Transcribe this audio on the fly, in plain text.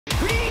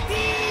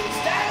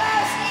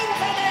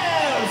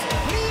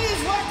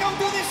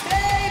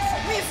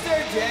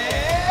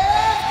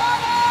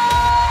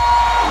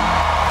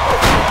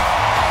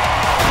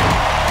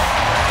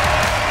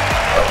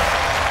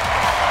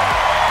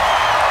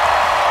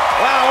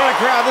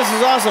crowd. This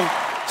is awesome.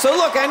 So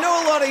look, I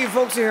know a lot of you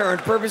folks here are on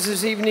purpose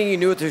this evening. You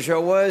knew what the show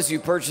was. You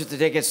purchased the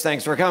tickets.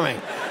 Thanks for coming.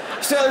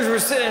 Sailors were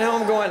sitting at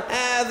home going,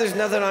 there's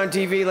nothing on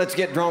TV. Let's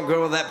get drunk,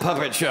 go to that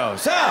puppet show.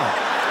 So,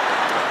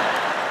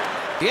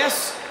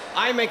 yes,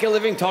 I make a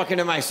living talking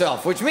to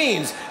myself, which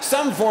means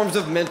some forms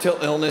of mental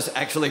illness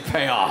actually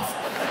pay off.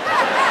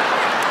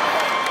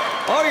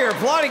 Oh, you're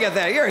applauding at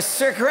that. You're a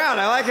sick crowd.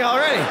 I like it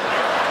already.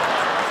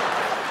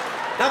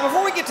 Now,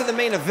 before we get to the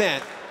main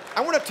event,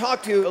 I want to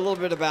talk to you a little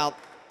bit about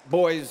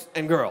boys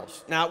and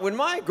girls. Now, when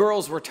my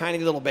girls were tiny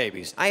little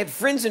babies, I had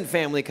friends and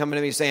family coming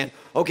to me saying,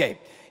 okay,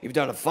 you've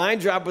done a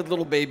fine job with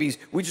little babies.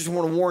 We just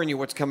want to warn you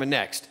what's coming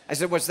next. I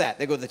said, what's that?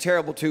 They go, the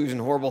terrible twos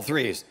and horrible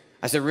threes.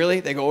 I said,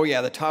 really? They go, oh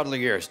yeah, the toddler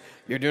years.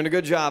 You're doing a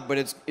good job, but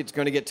it's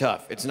going to get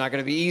tough. It's not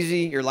going to be easy.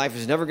 Your life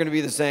is never going to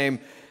be the same.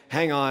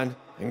 Hang on,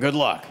 and good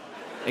luck.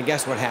 And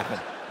guess what happened?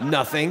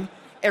 Nothing.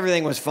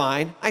 Everything was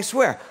fine. I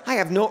swear, I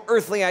have no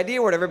earthly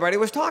idea what everybody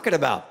was talking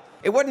about.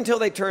 It wasn't until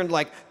they turned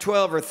like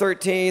 12 or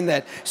 13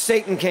 that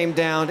Satan came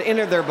down to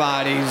enter their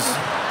bodies.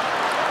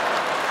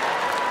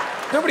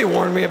 Nobody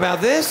warned me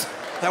about this.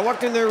 I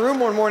walked in their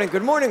room one morning.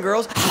 Good morning,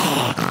 girls.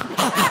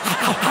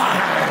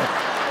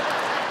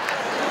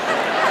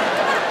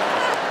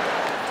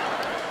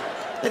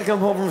 They'd come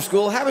home from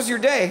school. How was your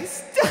day?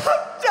 Stop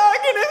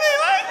talking to me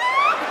like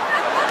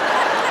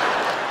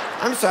that.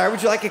 I'm sorry,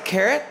 would you like a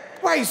carrot?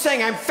 Why are you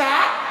saying I'm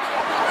fat?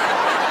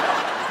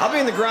 I'll be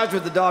in the garage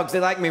with the dogs. They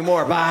like me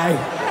more. Bye.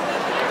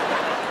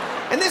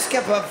 And this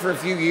kept up for a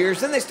few years.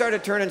 Then they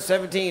started turning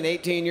 17,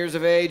 18 years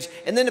of age.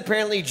 And then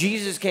apparently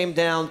Jesus came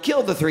down,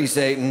 killed the three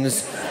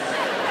Satans.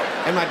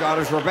 And my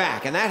daughters were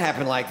back. And that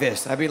happened like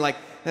this. I'd be like,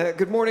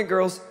 good morning,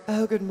 girls.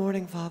 Oh, good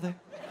morning, Father.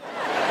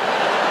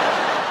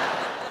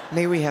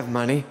 May we have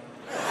money?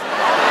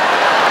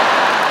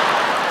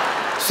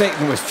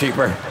 Satan was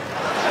cheaper.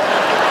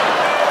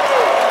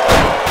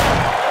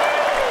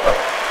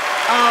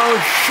 Oh,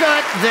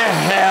 shut the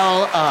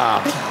hell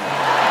up.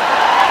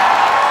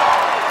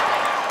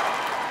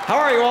 How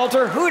are you,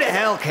 Walter? Who the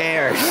hell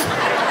cares?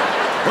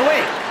 Oh,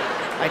 wait.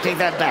 I take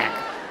that back.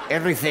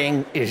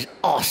 Everything is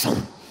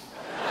awesome.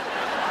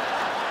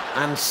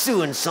 I'm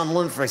suing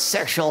someone for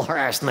sexual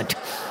harassment.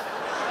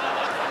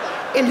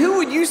 And who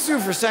would you sue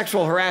for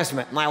sexual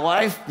harassment? My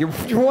wife? Your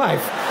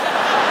wife.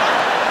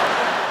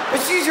 But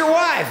she's your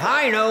wife.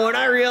 I know, and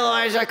I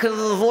realize I could have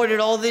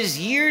avoided all this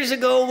years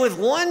ago with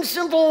one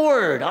simple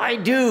word. I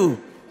do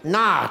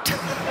not.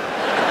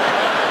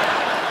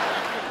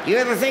 You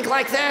ever think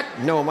like that?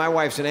 No, my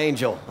wife's an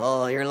angel.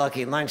 Oh, you're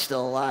lucky. Mine's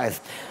still alive.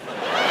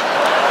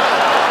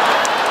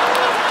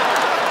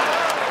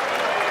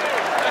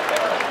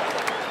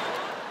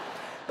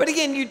 But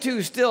again, you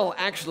two still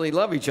actually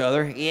love each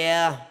other.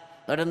 Yeah,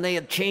 but then they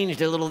have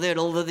changed a little bit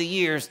over the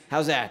years.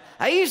 How's that?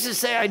 I used to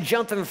say I'd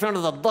jump in front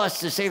of the bus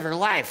to save her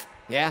life.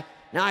 Yeah?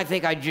 Now I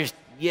think I'd just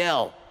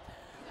yell.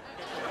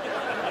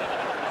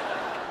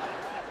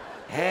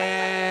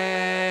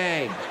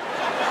 Hey!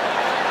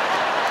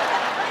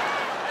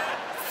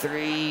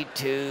 3,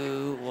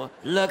 2, 1.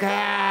 Look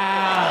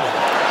out!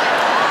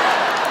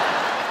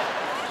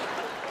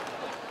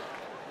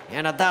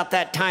 And about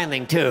that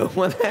timing, too.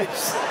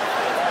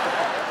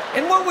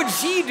 And what would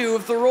she do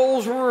if the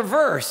roles were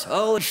reversed?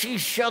 Oh, she'd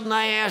shove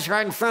my ass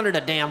right in front of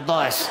the damn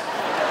bus.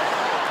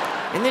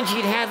 And then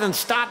she'd have them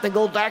stop and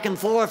go back and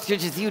forth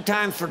just a few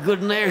times for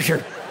good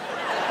measure.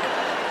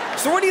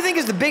 So what do you think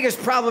is the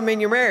biggest problem in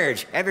your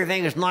marriage?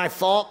 Everything is my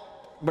fault,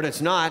 but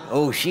it's not.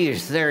 Oh, she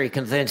is very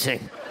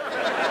convincing.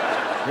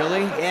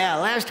 Really? Yeah,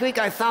 last week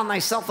I found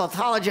myself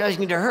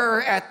apologizing to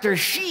her after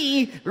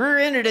she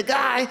rear-ended a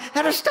guy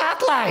at a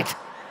stoplight.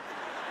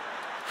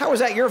 How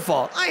was that your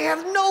fault? I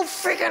have no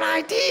freaking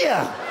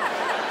idea.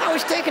 I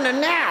was taking a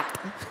nap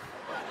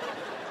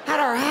at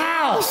our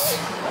house.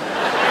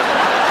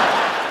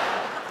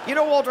 You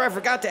know, Walter, I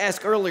forgot to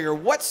ask earlier,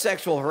 what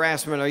sexual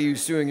harassment are you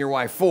suing your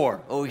wife for?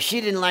 Oh,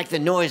 she didn't like the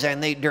noise I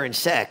made during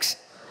sex.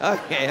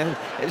 Okay,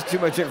 that's too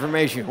much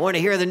information. Want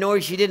to hear the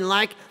noise she didn't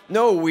like?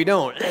 No, we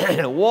don't.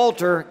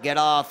 Walter, get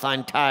off,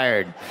 I'm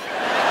tired.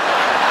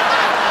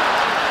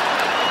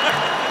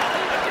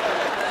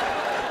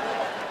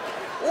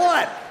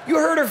 What? You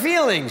hurt her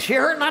feelings. She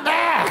hurt my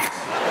back.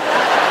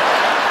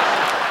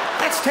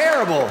 That's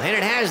terrible, and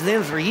it has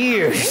them for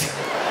years.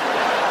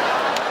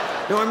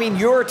 No, I mean,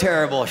 you're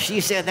terrible.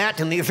 She said that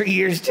to me for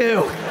years,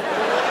 too.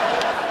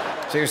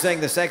 So you're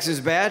saying the sex is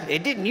bad?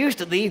 It didn't used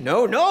to be.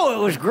 No, it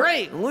was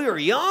great. When we were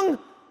young,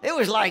 it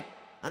was like,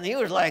 I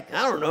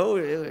don't know,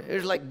 it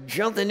was like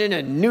jumping in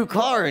a new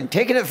car and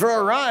taking it for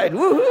a ride.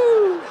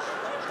 Woohoo!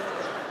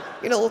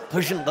 You know,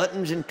 pushing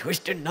buttons and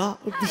twisting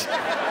knobs.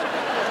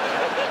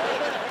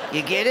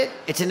 You get it?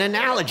 It's an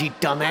analogy,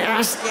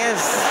 dumbass.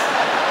 Yes.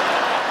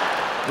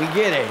 We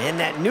get it. And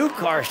that new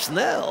car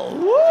smell.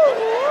 Woo!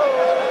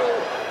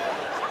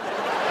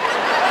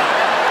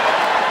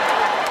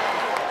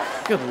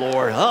 Good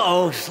Lord.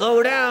 Uh-oh,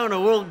 slow down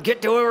or we'll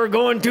get to where we're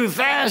going too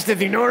fast,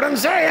 if you know what I'm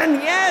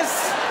saying.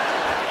 Yes.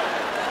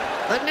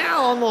 But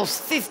now,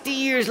 almost 50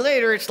 years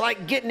later, it's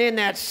like getting in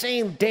that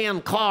same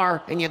damn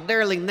car and you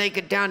barely make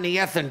it down the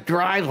effing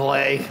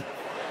driveway.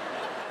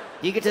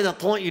 You get to the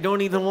point you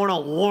don't even want to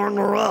warm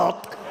her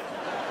up.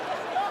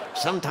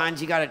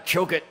 Sometimes you gotta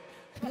choke it.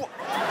 But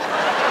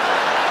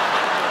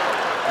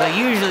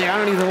usually I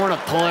don't even want to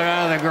pull it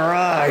out of the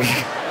garage.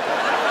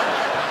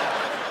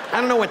 I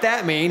don't know what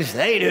that means.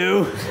 They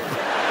do.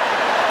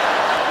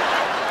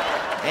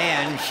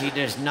 And she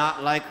does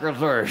not like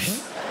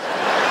reverse.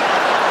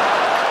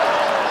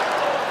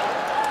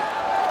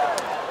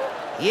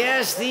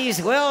 Yes,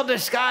 these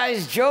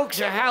well-disguised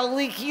jokes are how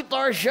we keep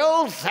our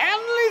show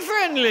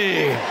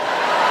family-friendly.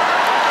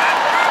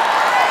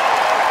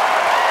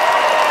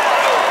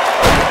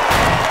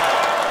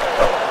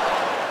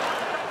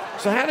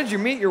 So how did you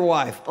meet your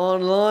wife?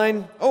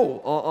 Online? Oh,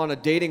 on a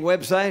dating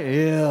website?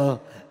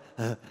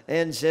 Yeah,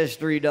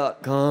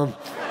 Ancestry.com.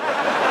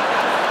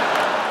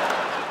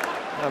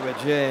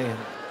 Bubba J.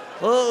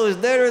 Well, it was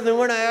better than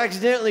when I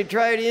accidentally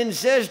tried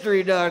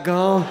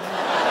Ancestry.com.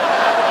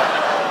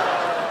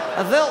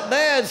 I felt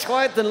bad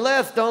swiping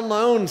left on my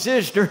own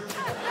sister.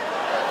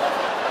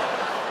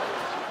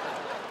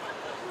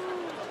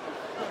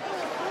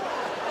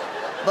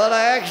 But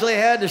I actually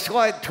had to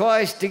swipe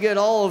twice to get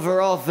all of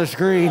her off the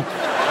screen.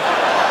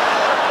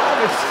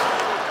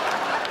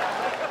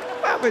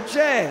 Bubba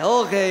J.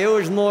 Okay, it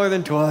was more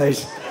than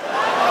twice.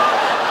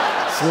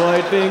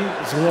 Swiping,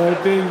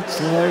 swiping,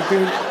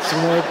 swiping,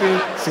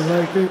 swiping,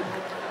 swiping.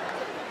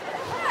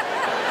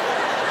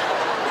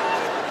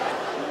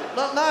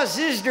 But my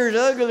sister's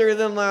uglier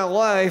than my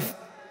wife.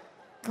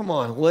 Come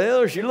on.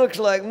 Well, she looks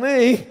like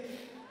me.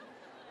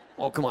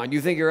 Oh, come on.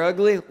 You think you're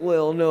ugly?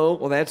 Well, no.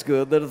 Well, that's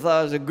good. But if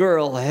I was a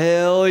girl,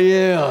 hell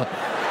yeah.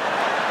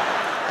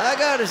 I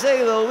gotta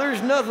say, though,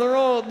 there's nothing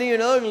wrong with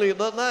being ugly,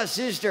 but my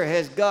sister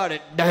has got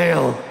it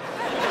down.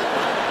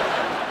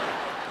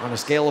 On a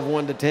scale of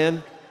 1 to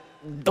 10?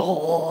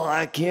 Oh,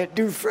 I can't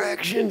do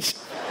fractions.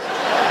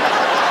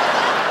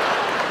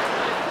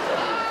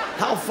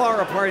 How far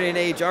apart in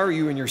age are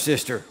you and your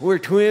sister? We're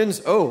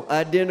twins. Oh.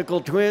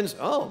 Identical twins.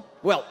 Oh.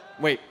 Well,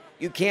 wait.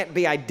 You can't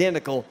be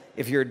identical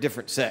if you're a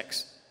different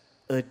sex.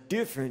 A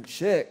different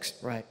sex?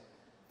 Right.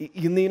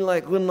 You mean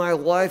like when my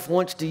wife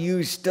wants to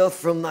use stuff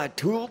from my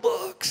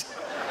toolbox?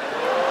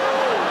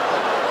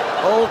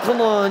 Oh,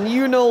 come on.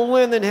 You know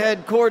women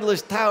had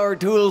cordless power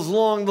tools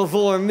long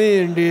before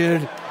men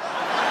did.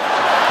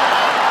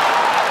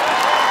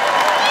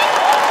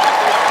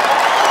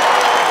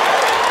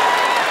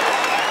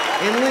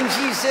 And when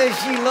she says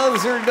she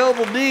loves her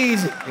double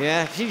Ds,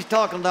 yeah, she's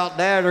talking about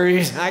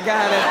batteries. I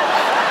got it.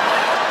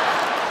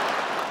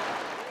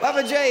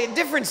 Bubba J,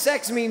 different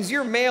sex means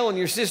you're male and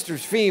your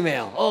sister's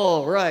female.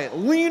 Oh, right.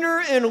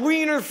 Wiener and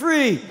wiener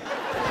free.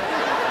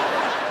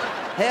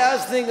 Hey, I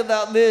was thinking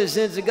about this.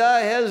 Since a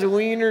guy has a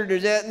wiener,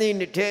 does that mean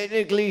that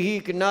technically he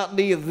cannot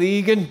be a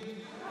vegan?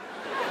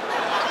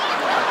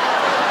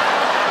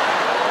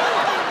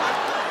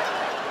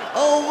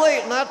 Oh,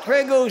 wait, my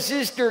Prego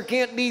sister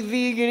can't be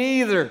vegan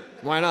either.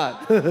 Why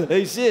not?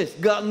 Hey, sis,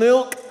 got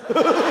milk?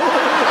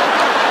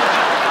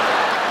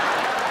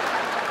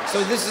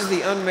 So this is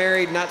the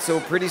unmarried, not so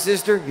pretty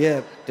sister?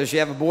 Yeah. Does she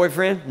have a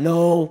boyfriend?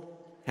 No.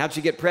 How'd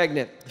she get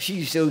pregnant?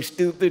 She's so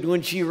stupid.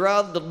 When she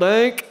robbed the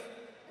bank,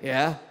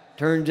 Yeah?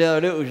 turns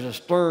out it was a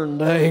sperm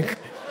bank.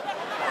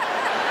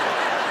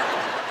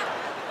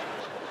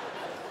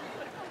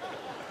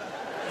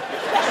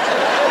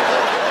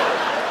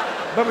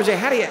 Bubba J,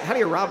 how do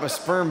you rob a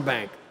sperm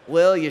bank?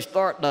 Well, you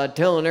start by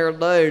telling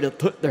everybody to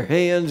put their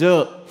hands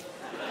up.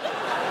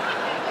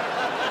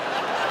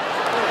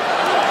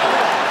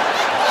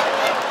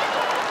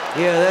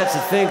 Yeah, that's a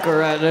thinker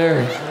right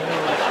there.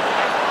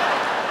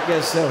 I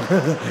guess so.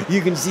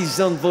 You can see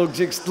some folks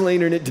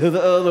explaining it to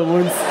the other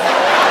ones.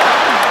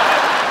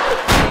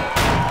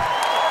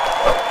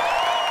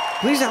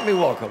 Please help me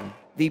welcome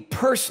the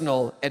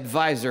personal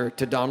advisor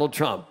to Donald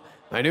Trump,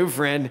 my new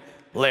friend,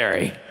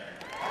 Larry.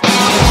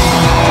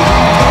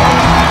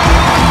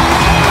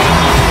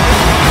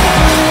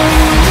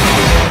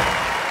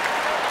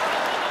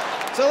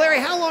 So, Larry,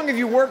 how long have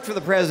you worked for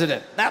the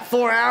president? About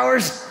 4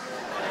 hours.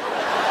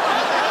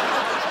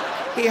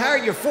 He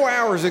hired you 4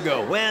 hours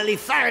ago. Well, he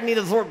fired me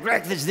before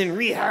breakfast, then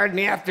rehired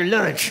me after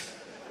lunch.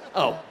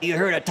 Oh, You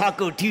heard of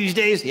Taco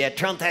Tuesdays? Yeah,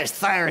 Trump has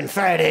firing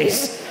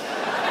Fridays.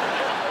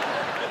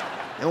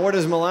 and what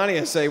does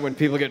Melania say when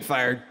people get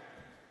fired?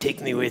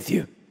 Take me with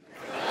you.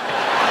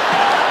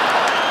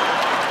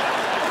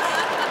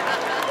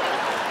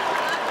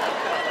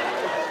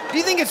 Do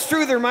you think it's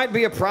true there might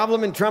be a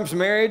problem in Trump's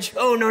marriage?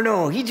 Oh,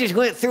 no. He just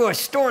went through a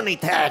stormy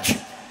patch.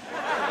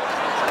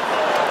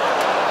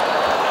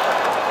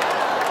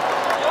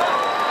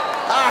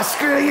 Ah,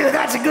 screw you.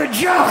 That's a good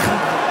joke.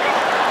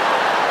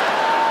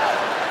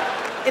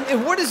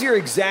 And what is your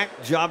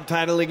exact job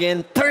title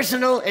again?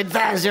 Personal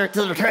advisor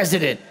to the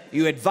president.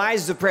 You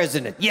advise the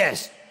president.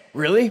 Yes.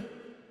 Really?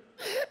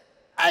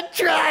 I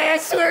try. I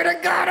swear to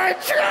God, I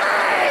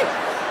try.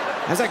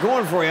 How's that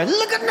going for you?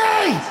 Look at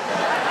me.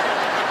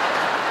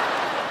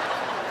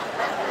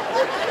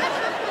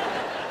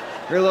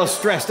 You're a little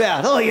stressed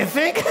out. Oh, you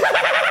think?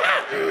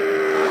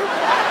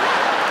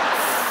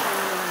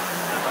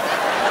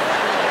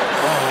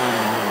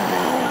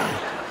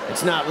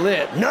 It's not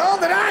lit. No,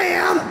 that I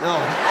am. No.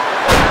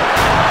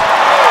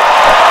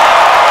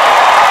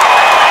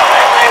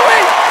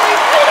 Wait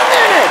a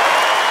minute.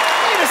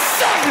 Wait a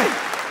second.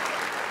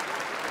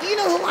 You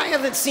know who I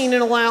haven't seen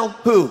in a while?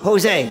 Who?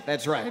 Jose.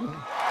 That's right.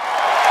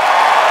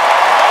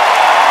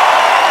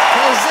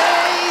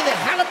 Jose the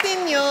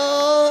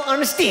jalapeno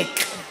on a stick.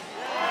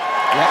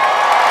 Yep.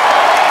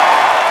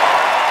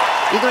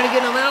 You gonna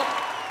get him out?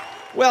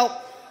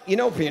 Well, you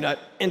know, Peanut,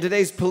 in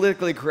today's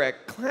politically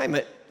correct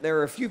climate, there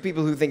are a few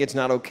people who think it's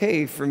not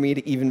okay for me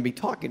to even be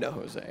talking to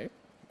Jose.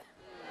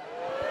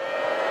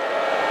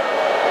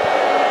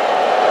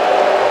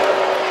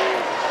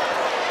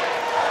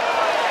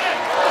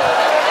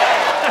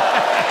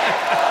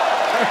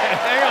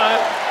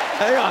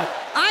 Hang on.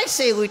 I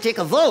say we take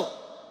a vote.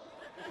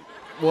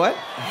 What?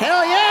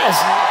 Hell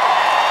yes.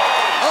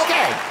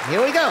 Okay,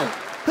 here we go.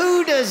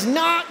 Who does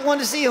not want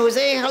to see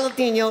Jose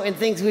Jalapeno and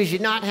thinks we should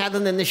not have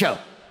them in the show?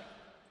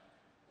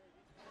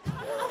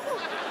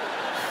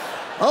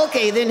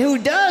 Okay, then who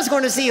does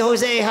want to see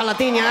Jose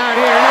Jalapeno out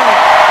here now?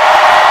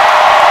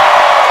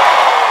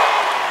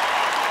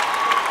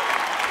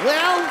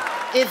 Well,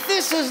 if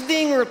this was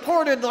being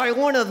reported by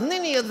one of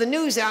many of the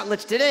news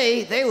outlets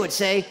today, they would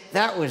say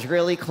that was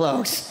really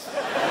close.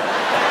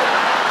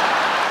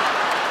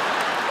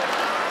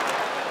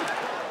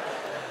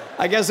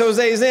 I guess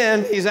Jose's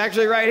in. He's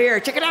actually right here.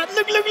 Check it out.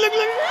 Look, look, look,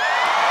 look.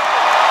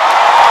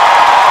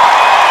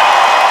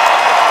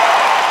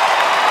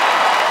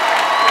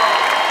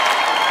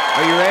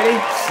 Are you ready?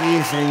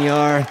 Si,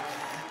 senor.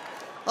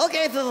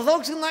 Okay, for the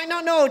folks who might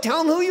not know,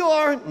 tell them who you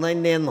are. My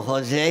name is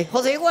Jose.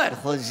 Jose what?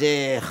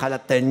 Jose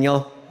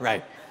Jalapeno.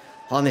 Right.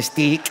 On the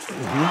stick.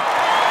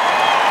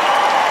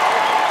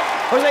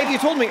 Jose, you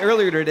told me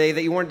earlier today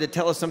that you wanted to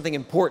tell us something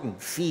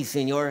important. Si,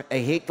 senor. I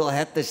hate to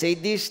have to say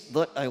this,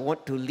 but I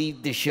want to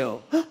leave the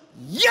show.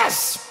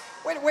 Yes!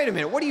 Wait a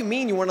minute. What do you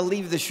mean you want to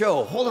leave the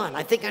show? Hold on.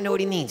 I think I know what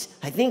he means.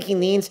 I think he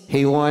means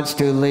he wants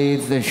to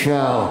leave the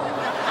show.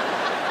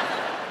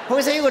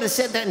 Jose would have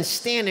said that in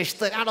Spanish,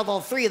 that out of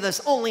all three of us,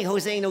 only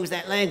Jose knows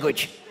that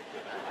language.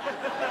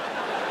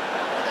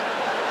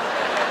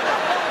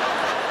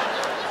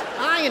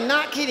 I am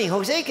not kidding.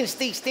 Jose can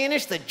speak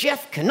Spanish that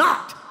Jeff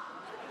cannot.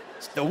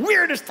 It's the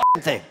weirdest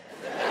f***ing thing.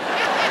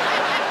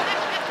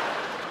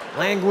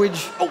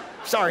 Language. Oh,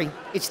 sorry.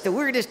 It's the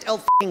weirdest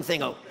f***ing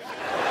thing-o.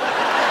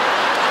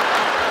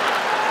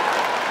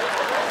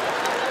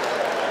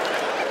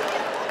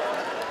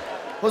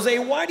 Jose,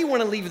 why do you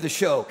want to leave the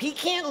show? He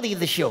can't leave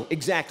the show.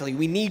 Exactly.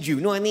 We need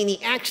you. No, I mean,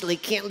 he actually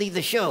can't leave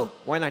the show.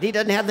 Why not? He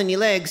doesn't have any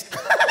legs.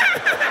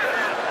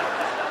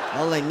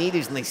 All I need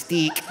is my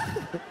stick.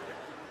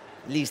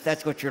 At least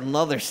that's what your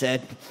mother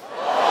said.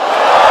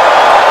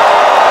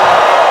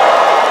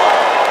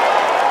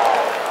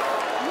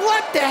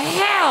 What the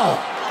hell?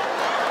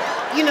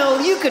 You know,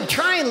 you could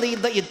try and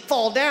lead, but you'd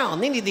fall down.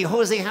 They need the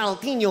Jose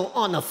Jalapeno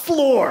on the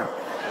floor.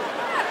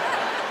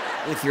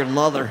 With your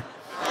mother.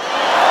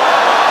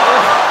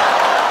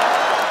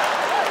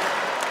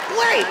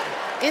 Wait!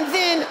 And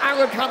then I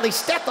would probably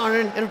step on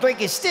it and break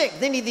his stick.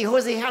 Then he'd be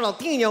Jose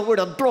Jalapeno with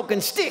a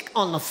broken stick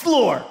on the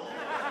floor.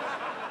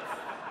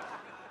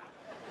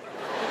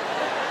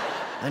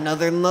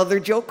 Another mother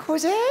joke,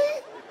 Jose?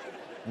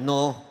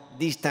 No,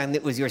 this time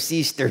it was your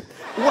sister.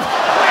 What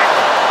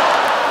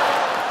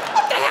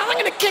the hell? I'm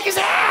gonna kick his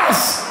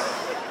ass!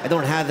 I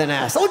don't have an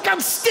ass. Look,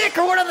 I'm stick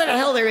or whatever the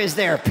hell there is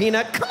there,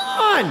 Peanut. Come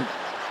on!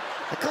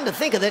 But come to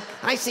think of it,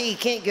 I say he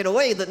can't get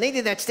away, but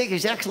maybe that stick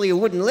is actually a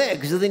wooden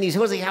leg, so then he's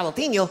Jose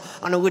Jalapeno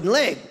on a wooden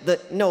leg.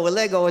 No, a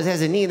leg always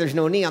has a knee, there's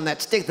no knee on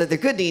that stick. That there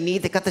could be a knee,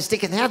 they cut the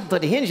stick in half and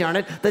put a hinge on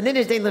it, but then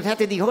his name would have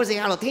to be Jose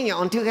Jalapeno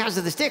on two halves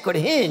of the stick with a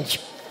hinge.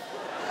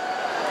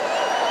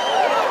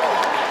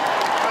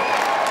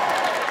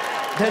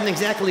 Doesn't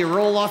exactly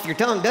roll off your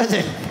tongue, does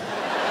it?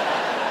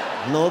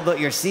 No, but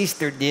your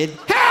sister did.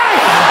 Hey!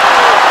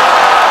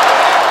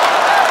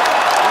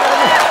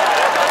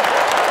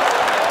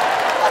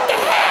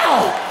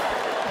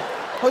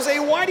 Jose,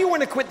 why do you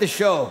want to quit the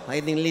show?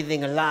 I've been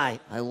living a lie.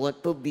 I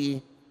want to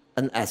be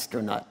an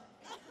astronaut.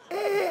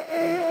 Peanut?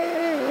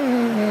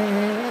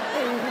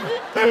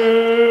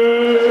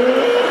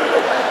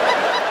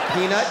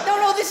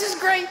 No, this is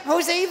great.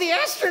 Jose the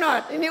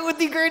astronaut. And it would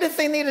be great if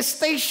they made a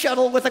space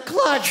shuttle with a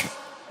clutch.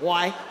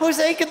 Why?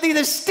 Jose could be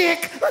the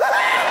stick.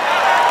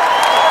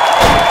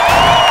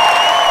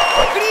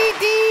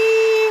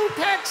 Greeting,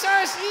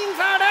 Texas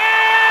infidel!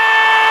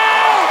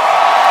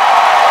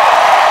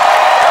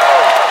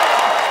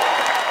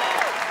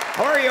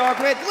 How are you,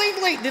 Achmed?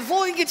 Wait,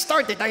 before we get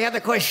started, I have a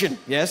question.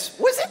 Yes?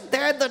 Was it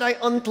bad that I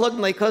unplugged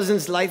my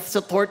cousin's life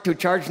support to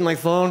charge my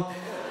phone?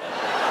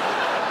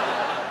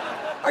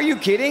 Are you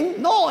kidding?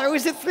 No, I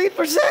was at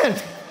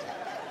 3%.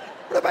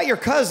 What about your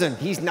cousin?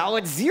 He's now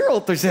at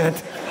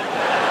 0%.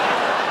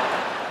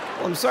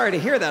 Well, I'm sorry to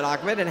hear that,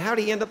 Achmed. And how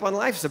did he end up on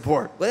life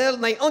support? Well,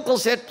 my uncle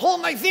said, pull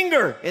my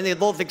finger, and they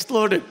both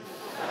exploded.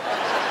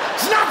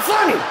 It's not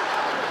funny.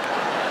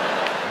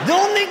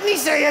 Don't make me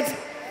say it.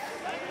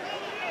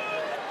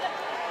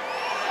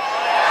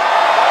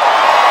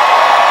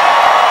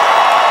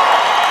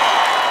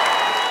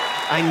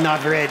 I'm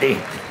not ready.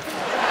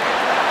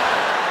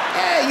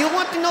 Hey, you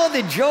want to know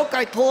the joke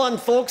I pull on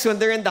folks when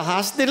they're in the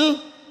hospital?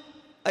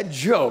 A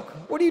joke?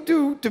 What do you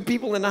do to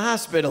people in the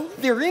hospital?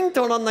 The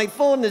ringtone on my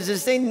phone is the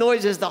same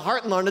noise as the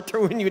heart monitor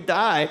when you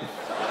die.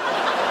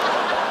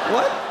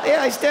 What?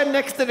 Yeah, I stand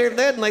next to their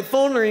bed, my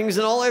phone rings,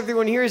 and all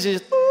everyone hears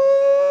is...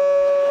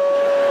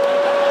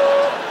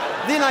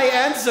 Then I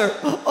answer,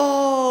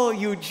 oh,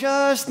 you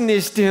just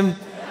missed him.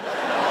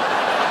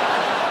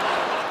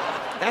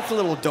 That's a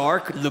little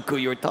dark. Look who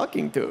you're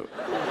talking to.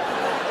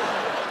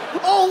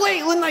 Oh,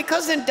 wait, when my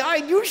cousin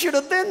died, you should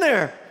have been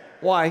there.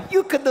 Why?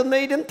 You could have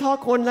made him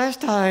talk one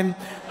last time.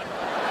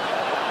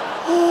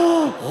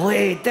 Oh,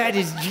 wait, that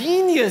is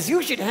genius.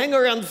 You should hang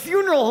around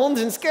funeral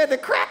homes and scare the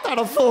crap out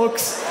of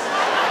folks.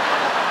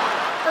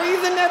 Or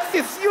even at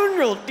the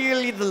funeral,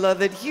 dearly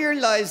beloved, here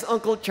lies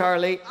Uncle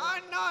Charlie.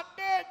 I'm not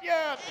dead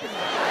yet.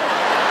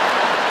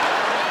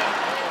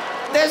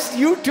 Best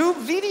YouTube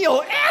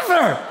video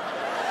ever.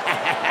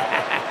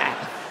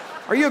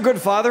 Are you a good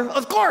father?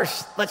 Of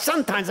course, but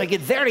sometimes I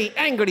get very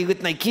angry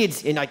with my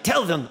kids and I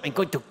tell them I'm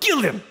going to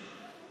kill them.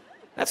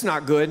 That's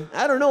not good.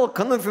 I don't know,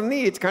 coming from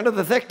me, it's kind of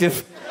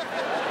effective.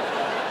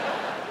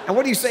 And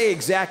what do you say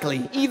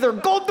exactly? Either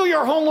go do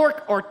your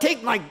homework or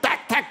take my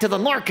backpack to the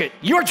market.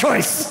 Your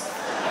choice.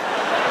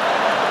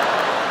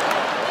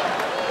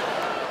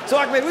 So,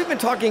 Achmed, we've been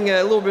talking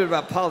a little bit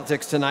about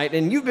politics tonight,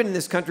 and you've been in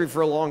this country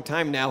for a long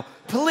time now.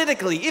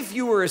 Politically, if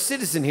you were a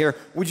citizen here,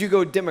 would you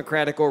go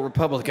Democratic or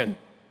Republican?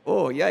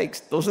 Oh,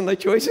 yikes. Those are my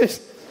choices?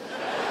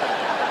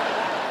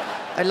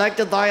 I'd like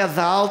to die a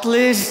vowel,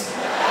 please.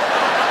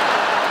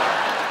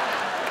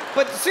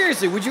 But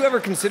seriously, would you ever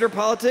consider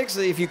politics?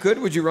 If you could,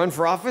 would you run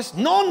for office?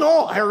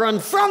 No, I run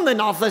from the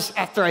office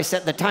after I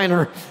set the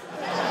timer.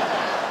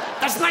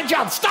 That's my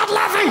job. Stop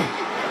laughing!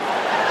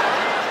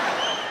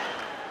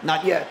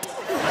 Not yet.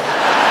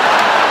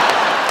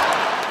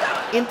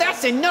 And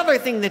that's another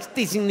thing that's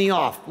pissing me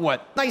off.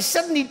 What? My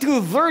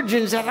 72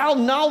 virgins have all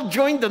now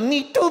joined the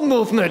Me Too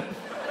movement.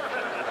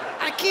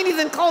 I can't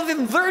even call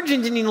them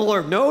virgins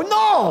anymore.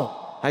 No!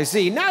 I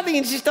see. Now they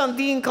insist on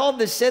being called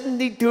the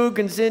 72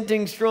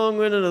 consenting strong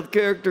women of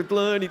character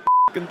plenty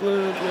f***ing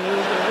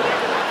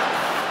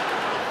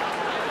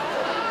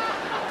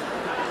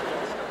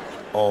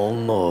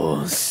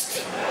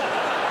Almost.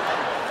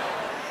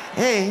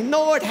 Hey,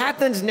 know what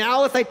happens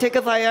now if I take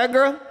a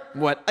Viagra?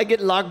 What? I get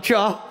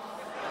lockjaw.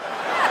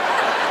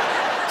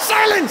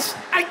 Silence!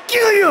 I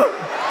kill you!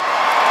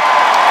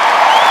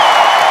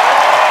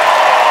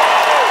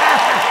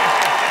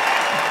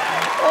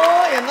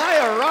 Oh, am I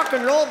a rock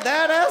and roll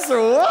badass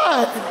or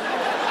what?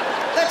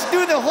 Let's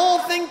do the whole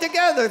thing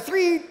together.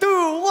 3,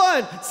 2,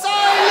 1.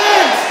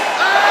 Silence!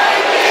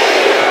 I kill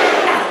you!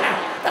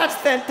 That's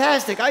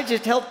fantastic. I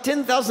just helped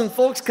 10,000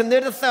 folks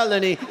commit a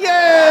felony.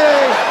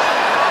 Yay!